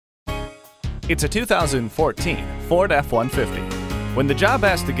It's a 2014 Ford F-150. When the job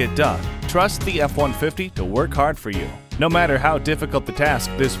has to get done, trust the F-150 to work hard for you. No matter how difficult the task,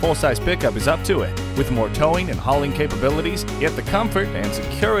 this full-size pickup is up to it. With more towing and hauling capabilities, yet the comfort and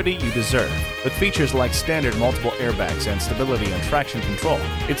security you deserve. With features like standard multiple airbags and stability and traction control,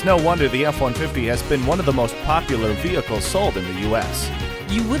 it's no wonder the F-150 has been one of the most popular vehicles sold in the U.S.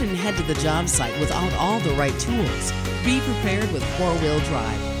 You wouldn't head to the job site without all the right tools. Be prepared with four-wheel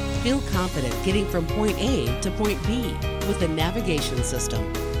drive. Feel confident getting from point A to point B with a navigation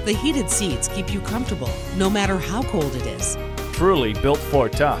system. The heated seats keep you comfortable no matter how cold it is. Truly built for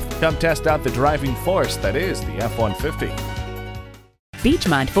tough. Come test out the driving force that is the F-150.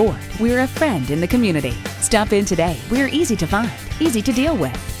 Beechmont Ford, we're a friend in the community. Stop in today. We're easy to find, easy to deal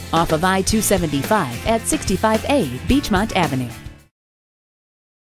with. Off of I-275 at 65A Beechmont Avenue.